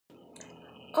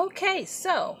Okay,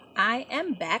 so I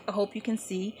am back. I hope you can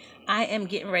see. I am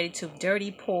getting ready to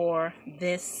dirty pour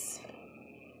this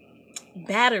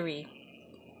battery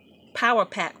power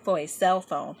pack for a cell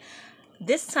phone.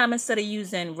 This time, instead of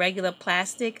using regular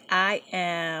plastic, I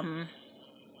am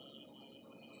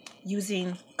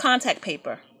using contact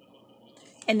paper.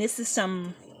 And this is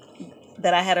some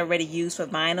that I had already used for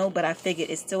vinyl, but I figured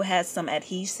it still has some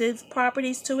adhesive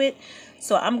properties to it.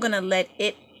 So I'm going to let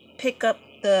it pick up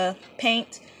the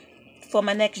paint for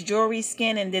my next jewelry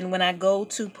skin, and then when I go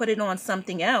to put it on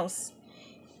something else,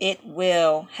 it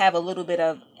will have a little bit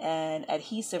of an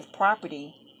adhesive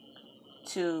property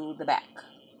to the back.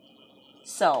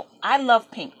 So I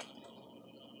love pink,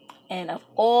 and of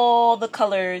all the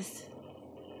colors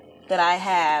that I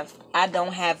have, I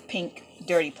don't have pink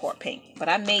dirty pour paint, but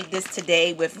I made this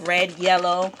today with red,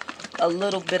 yellow, a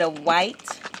little bit of white,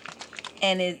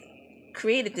 and it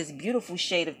created this beautiful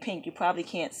shade of pink. You probably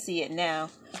can't see it now,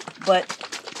 but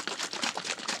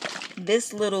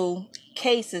this little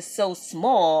case is so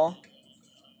small,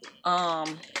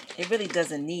 it really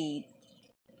doesn't need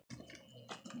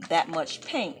that much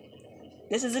paint.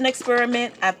 This is an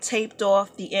experiment. I've taped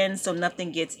off the end so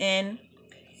nothing gets in,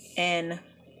 and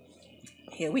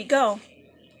here we go.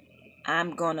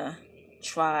 I'm gonna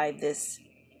try this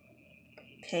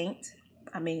paint.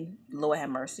 Lord have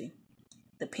mercy,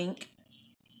 the pink.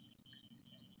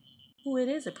 Oh, it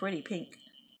is a pretty pink.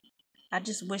 I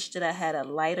just wish that I had a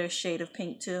lighter shade of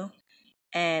pink too.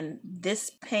 And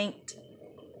this paint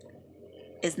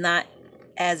is not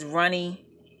as runny.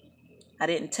 I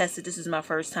didn't test it. This is my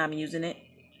first time using it,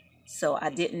 so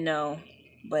I didn't know,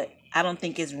 but I don't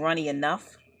think it's runny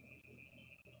enough.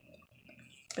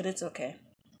 But it's okay.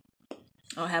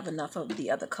 I'll have enough of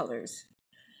the other colors.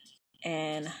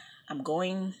 And I'm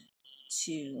going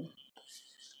to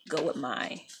go with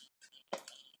my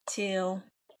teal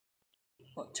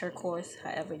or turquoise,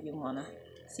 however you want to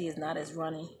see. It's not as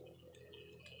runny.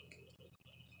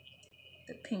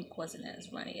 The pink wasn't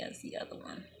as runny as the other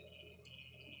one.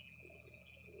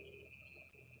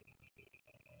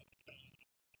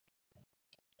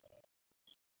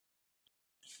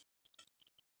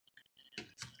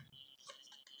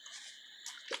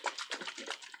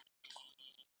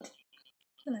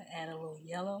 I'm going to add a little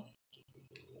yellow.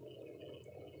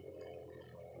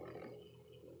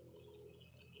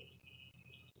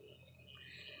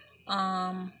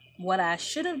 What I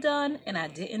should have done and I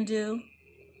didn't do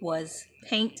was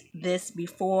paint this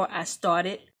before I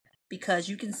started, because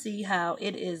you can see how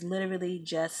it is literally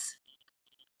just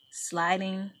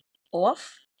sliding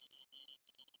off.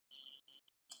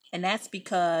 And that's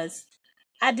because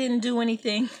I didn't do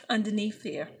anything underneath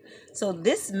here. So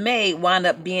this may wind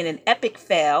up being an epic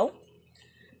fail,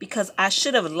 because I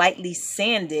should have lightly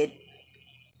sanded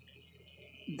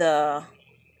the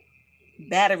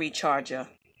battery charger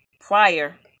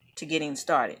prior to getting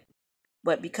started.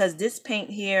 But because this paint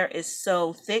here is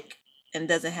so thick and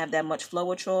doesn't have that much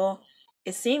Floetrol,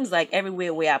 it seems like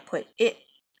everywhere where I put it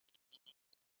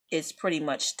is pretty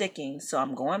much sticking. So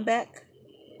I'm going back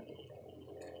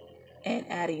and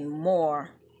adding more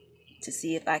to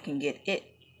see if I can get it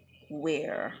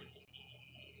where,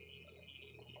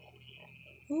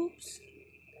 where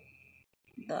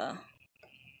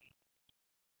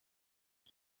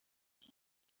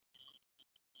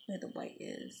the white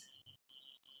is.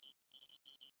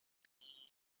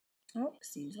 Oh,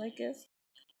 seems like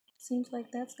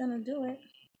that's gonna do it.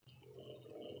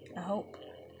 I hope.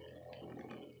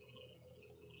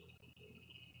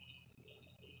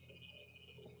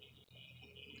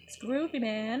 It's groovy,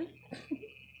 man.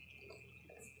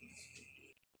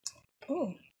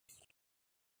 Oh.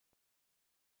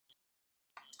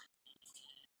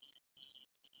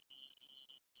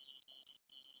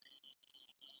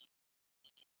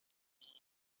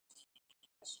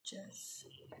 Just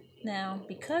now,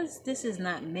 because this is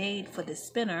not made for the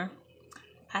spinner,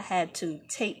 I had to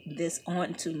tape this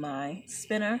onto my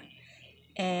spinner,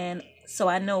 and so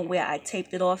I know where I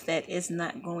taped it off that it's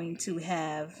not going to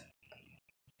have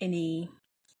any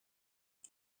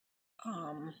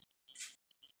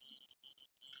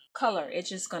color. It's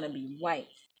just going to be white,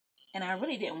 and I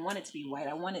really didn't want it to be white.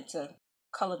 I wanted to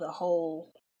color the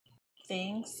whole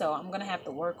thing, so I'm gonna have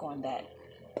to work on that.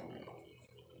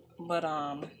 But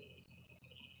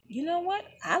you know what?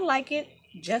 I like it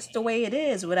just the way it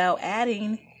is without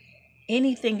adding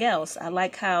anything else. I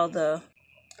like how the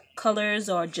colors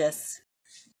are just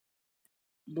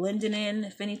blending in.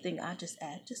 If anything, I just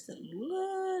add just a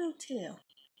little tail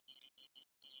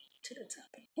to the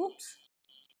top. Whoops.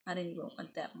 I didn't even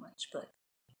want that much, but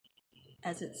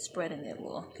as it's spreading, it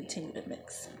will continue to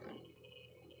mix.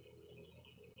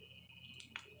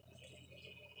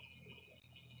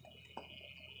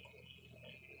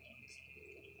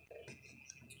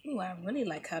 Ooh, I really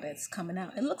like how that's coming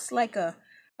out. It looks like a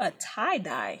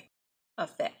tie-dye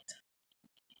effect.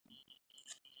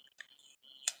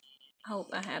 I hope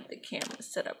I have the camera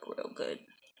set up real good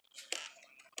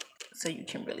so you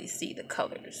can really see the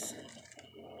colors.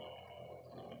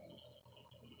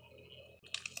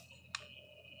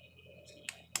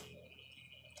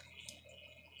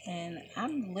 And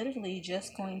I'm literally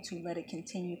just going to let it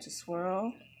continue to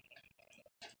swirl.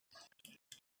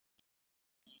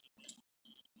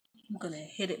 I'm going to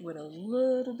hit it with a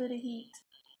little bit of heat.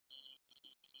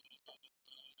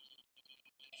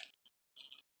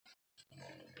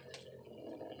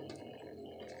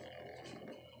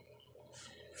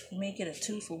 Make it a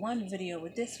 2-for-1 video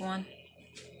with this one.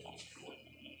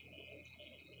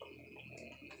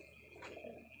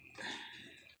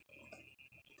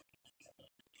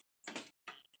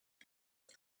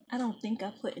 I don't think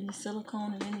I put any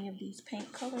silicone in any of these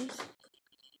paint colors.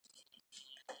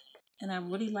 And I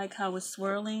really like how it's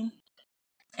swirling.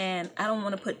 And I don't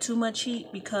want to put too much heat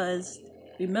because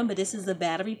remember, this is a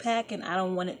battery pack and I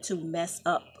don't want it to mess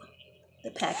up the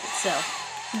pack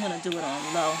itself. I'm going to do it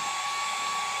on low.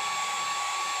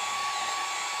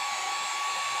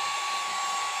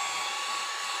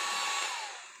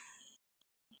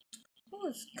 Oh,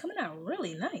 it's coming out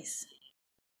really nice.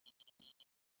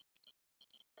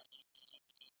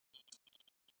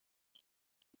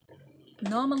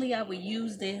 Normally I would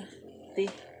use the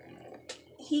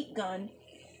heat gun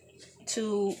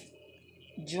to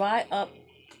dry up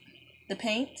the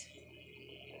paint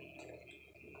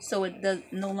so it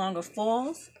no longer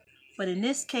falls. But in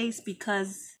this case,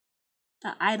 because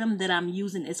the item that I'm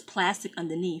using is plastic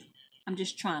underneath, I'm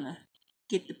just trying to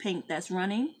get the paint that's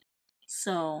running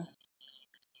so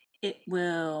it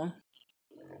will,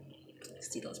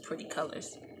 see those pretty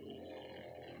colors,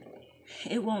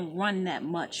 it won't run that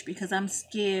much because I'm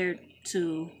scared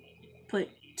to put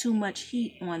too much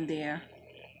heat on there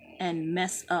and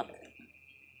mess up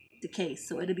the case.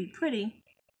 So it'll be pretty,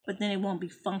 but then it won't be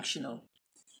functional.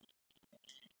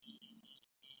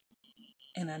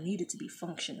 And I need it to be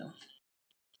functional.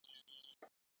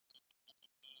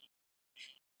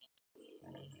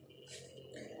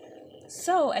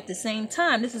 So at the same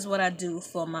time, this is what I do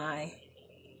for my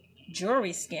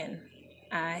jewelry skin.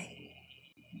 I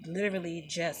literally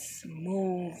just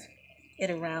move it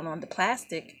around on the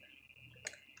plastic,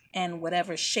 and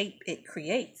whatever shape it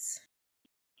creates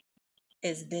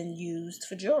is then used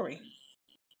for jewelry.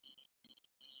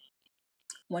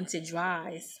 Once it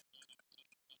dries,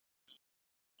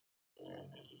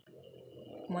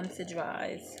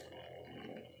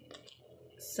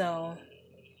 so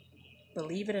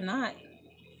believe it or not,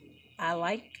 I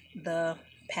like the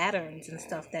patterns and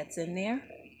stuff that's in there.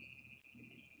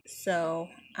 So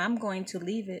I'm going to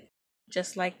leave it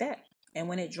just like that. And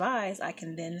when it dries, I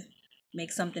can then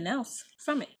make something else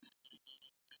from it.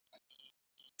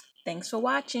 Thanks for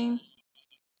watching.